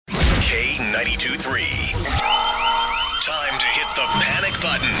K92 3. Time to hit the panic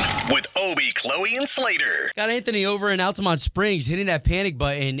button with Obie, Chloe, and Slater. Got Anthony over in Altamont Springs hitting that panic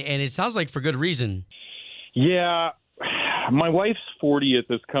button, and it sounds like for good reason. Yeah, my wife's 40th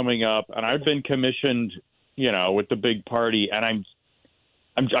is coming up, and I've been commissioned, with the big party, and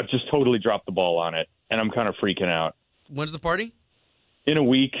I've just totally dropped the ball on it, and I'm kind of freaking out. When's the party? In a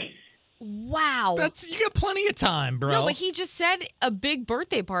week. Wow. You got plenty of time, bro. No, but he just said a big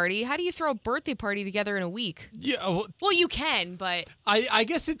birthday party. How do you throw a birthday party together in a week? Yeah, Well, you can, but... I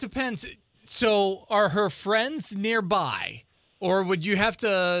guess it depends. So are her friends nearby, or would you have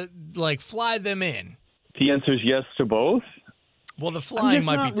to, fly them in? The answer is yes to both. Well, the flying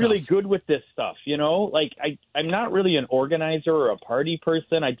might be tough. I'm not really good with this stuff, I'm not really an organizer or a party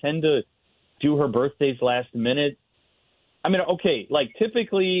person. I tend to do her birthdays last minute. I mean, okay,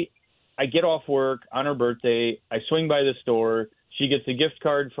 typically I get off work on her birthday, I swing by the store, she gets a gift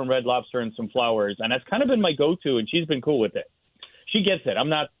card from Red Lobster and some flowers, and that's kind of been my go-to, and she's been cool with it. She gets it. I'm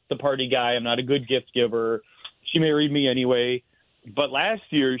not the party guy. I'm not a good gift giver. She married me anyway. But last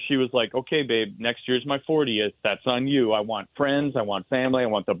year, she was like, okay, babe, next year's my 40th. That's on you. I want friends. I want family. I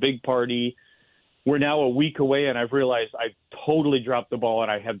want the big party. We're now a week away, and I've realized I've totally dropped the ball,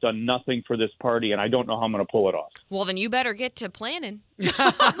 and I have done nothing for this party, and I don't know how I'm going to pull it off. Well, then you better get to planning. Yeah.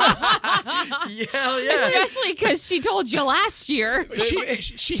 Especially because she told you last year.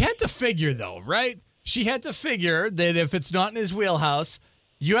 She had to figure, though, right? She had to figure that if it's not in his wheelhouse,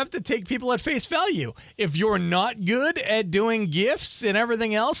 you have to take people at face value. If you're not good at doing gifts and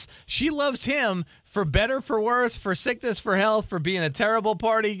everything else, she loves him for better, for worse, for sickness, for health, for being a terrible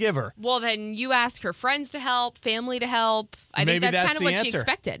party giver. Well, then you ask her friends to help, family to help. I think that's kind of what she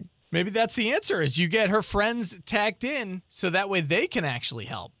expected. Maybe that's the answer, is you get her friends tacked in so that way they can actually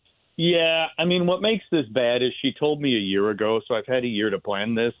help. Yeah, I mean, what makes this bad is she told me a year ago, so I've had a year to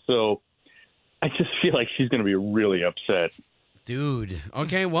plan this, so I just feel like she's going to be really upset. Dude.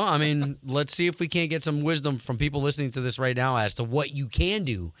 Okay, well, I mean, let's see if we can't get some wisdom from people listening to this right now as to what you can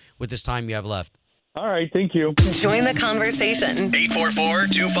do with this time you have left. All right, thank you. Join the conversation.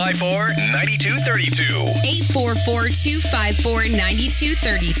 844-254-9232.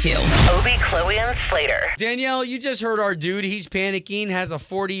 844-254-9232. Obie, Chloe, and Slater. Danielle, you just heard our dude. He's panicking, has a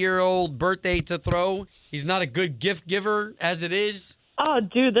 40-year-old birthday to throw. He's not a good gift giver as it is. Oh,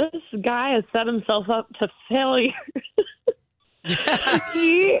 dude, this guy has set himself up to failure.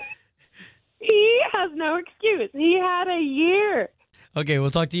 He has no excuse. He had a year. Okay,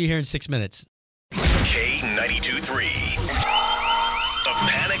 we'll talk to you here in 6 minutes. K92 3. The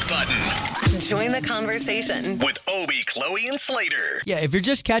panic button. Join the conversation With Obie, Chloe, and Slater. Yeah, if you're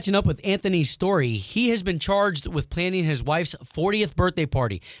just catching up with Anthony's story, he has been charged with planning his wife's 40th birthday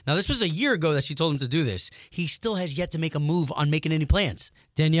party. Now, this was a year ago that she told him to do this. He still has yet to make a move on making any plans.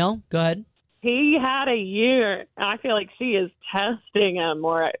 Danielle, go ahead. He had a year. I feel like she is testing him,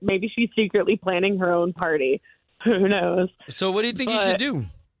 or maybe she's secretly planning her own party. Who knows? So what do you think he should do?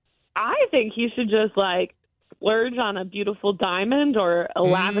 I think he should just splurge on a beautiful diamond or a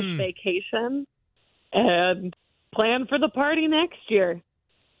lavish vacation and plan for the party next year.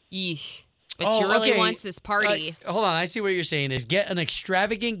 Yeesh. But she really wants this party. Hold on. I see what you're saying is get an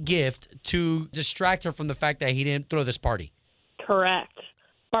extravagant gift to distract her from the fact that he didn't throw this party. Correct.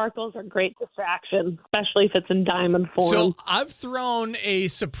 Sparkles are great distraction, especially if it's in diamond form. So I've thrown a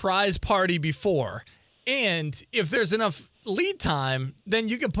surprise party before, and if there's enough lead time, then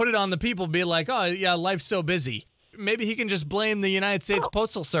you can put it on the people, be like, oh, yeah, life's so busy. Maybe he can just blame the United States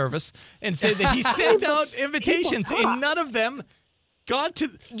Postal Service and say that he sent out invitations and none of them got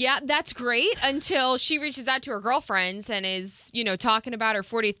to... Yeah, that's great until she reaches out to her girlfriends and is, talking about her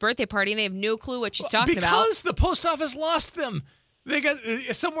 40th birthday party, and they have no clue what she's talking about. Because the post office lost them. They got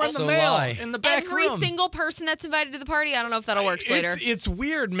somewhere in the mail, in the back Every room. single person that's invited to the party, I don't know if that'll work later. It's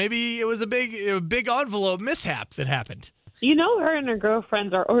weird. Maybe it was a big envelope mishap that happened. Her and her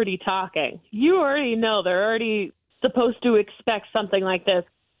girlfriends are already talking. You already know they're already supposed to expect something like this.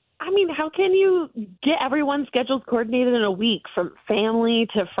 I mean, how can you get everyone's schedules coordinated in a week, from family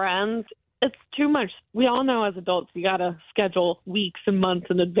to friends? It's too much. We all know as adults you got to schedule weeks and months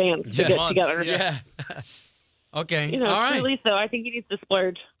in advance to get together. Yeah. Okay. All right. At least, though, I think he needs to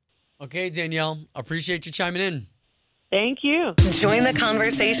splurge. Okay, Danielle. Appreciate you chiming in. Thank you. Join the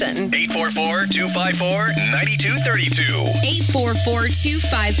conversation. 844-254-9232.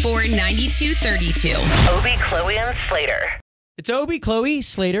 844-254-9232. Obie, Chloe, and Slater. It's Obi, Chloe,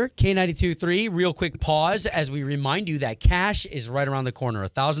 Slater, K92.3. Real quick pause as we remind you that cash is right around the corner.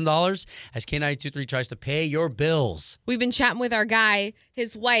 $1,000 as K92.3 tries to pay your bills. We've been chatting with our guy,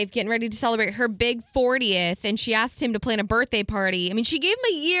 his wife, getting ready to celebrate her big 40th, and she asked him to plan a birthday party. I mean, she gave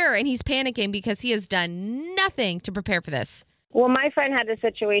him a year, and he's panicking because he has done nothing to prepare for this. Well, my friend had the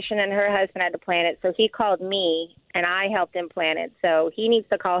situation, and her husband had to plan it, so he called me, and I helped him plan it. So he needs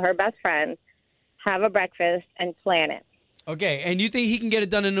to call her best friend, have a breakfast, and plan it. Okay, and you think he can get it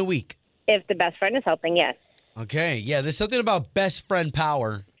done in a week? If the best friend is helping, yes. Okay, yeah, there's something about best friend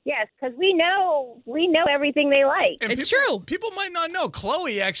power. Yes, because we know everything they like. And It's true. People might not know.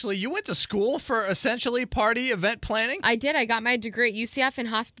 Chloe, actually, you went to school for essentially party event planning? I did. I got my degree at UCF in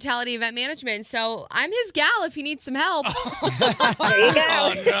hospitality event management, so I'm his gal if he needs some help. There you go.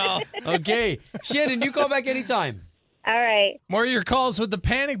 Oh, no. Okay, Shannon, you call back anytime. All right. More of your calls with the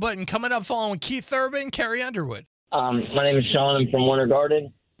panic button coming up following Keith Urban, Carrie Underwood. My name is Sean. I'm from Winter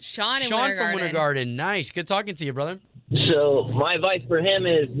Garden. Sean from Winter Garden. Nice. Good talking to you, brother. So my advice for him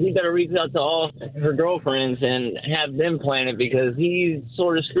is he better reach out to all her girlfriends and have them plan it because he's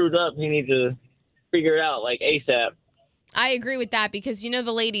sort of screwed up. He needs to figure it out like ASAP. I agree with that because, the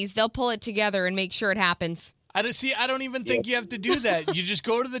ladies, they'll pull it together and make sure it happens. I don't even think you have to do that. You just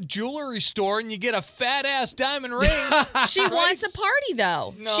go to the jewelry store and you get a fat-ass diamond ring. She wants a party,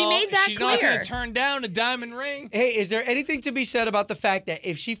 though. No, she made that she's clear. not going to turn down a diamond ring. Hey, is there anything to be said about the fact that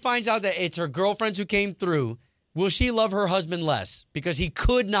if she finds out that it's her girlfriends who came through, will she love her husband less? Because he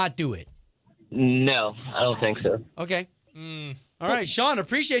could not do it. No, I don't think so. Okay. All right, Sean,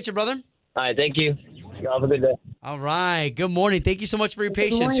 appreciate you, brother. All right, thank you. Y'all have a good day. All right. Good morning. Thank you so much for your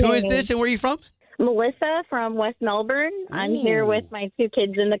patience. Who is this and where are you from? Melissa from West Melbourne. I'm here with my 2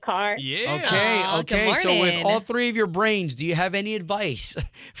 kids in the car. Yeah. Okay. Aw, Okay. good So with morning. all 3 of your brains, do you have any advice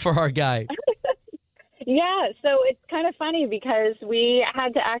for our guy? Yeah, so it's kind of funny because we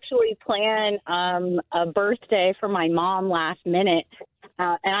had to actually plan a birthday for my mom last minute.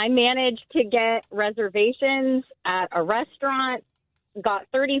 And I managed to get reservations at a restaurant, got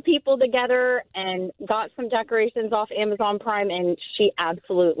 30 people together, and got some decorations off Amazon Prime, and she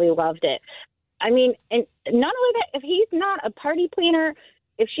absolutely loved it. I mean, and not only that, if he's not a party planner,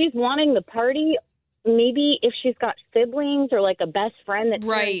 if she's wanting the party, maybe if she's got siblings or like a best friend that's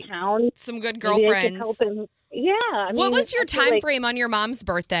here in town. Some good maybe they could girlfriends. help him. Yeah. I mean, What was your I feel time like frame on your mom's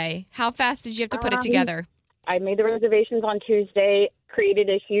birthday? How fast did you have to put it together? I made the reservations on Tuesday, created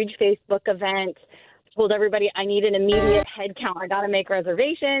a huge Facebook event, told everybody I need an immediate head count. I got to make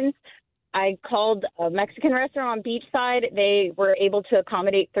reservations. I called a Mexican restaurant on Beachside. They were able to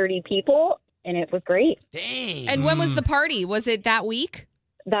accommodate 30 people, and it was great. Dang. And when was the party? Was it that week?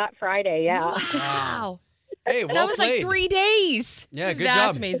 That Friday, yeah. Wow. Hey, well That was played. like 3 days. Yeah, good That's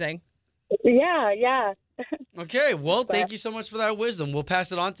job. amazing. Yeah. Okay, well, thank you so much for that wisdom. We'll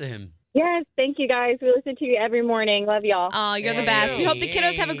pass it on to him. Yes, thank you guys. We listen to you every morning. Love y'all. Oh, you're the best. We hope the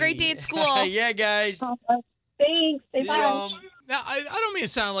kiddos have a great day at school. Yeah, guys. Thanks. See Bye. ya. Now, I don't mean to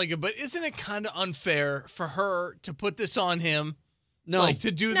sound like it, but isn't it kind of unfair for her to put this on him? No. Like,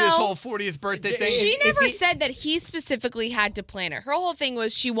 to do No. this whole 40th birthday thing? She If never he- said that he specifically had to plan it. Her whole thing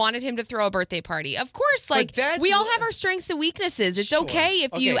was she wanted him to throw a birthday party. Of course, like, that's we all what- have our strengths and weaknesses. It's Sure. okay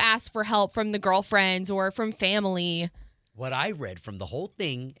if you Okay. ask for help from the girlfriends or from family. What I read from the whole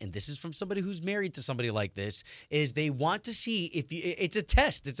thing, and this is from somebody who's married to somebody like this, is they want to see if you, it's a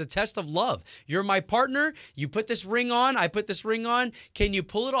test. It's a test of love. You're my partner. You put this ring on. I put this ring on. Can you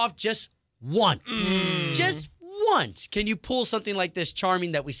pull it off just once? Just once. Can you pull something like this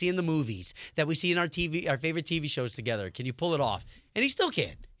charming that we see in the movies, that we see in our favorite TV shows together? Can you pull it off? And he still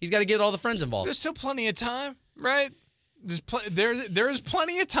can't. He's got to get all the friends involved. There's still plenty of time, right? There's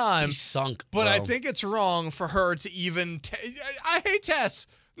plenty of time. He's sunk. But bro. I think it's wrong for her to even. I hate Tess.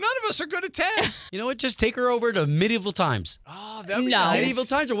 None of us are good at Tess. You know what? Just take her over to medieval times. Oh, that'd be No. nice. Medieval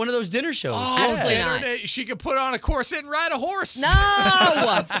times are one of those dinner shows. Oh, Absolutely later not. today, she could put on a corset and ride a horse. No.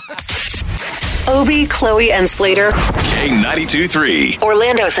 Obie, Chloe, and Slater, K92 3.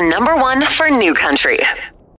 Orlando's #1 for new country.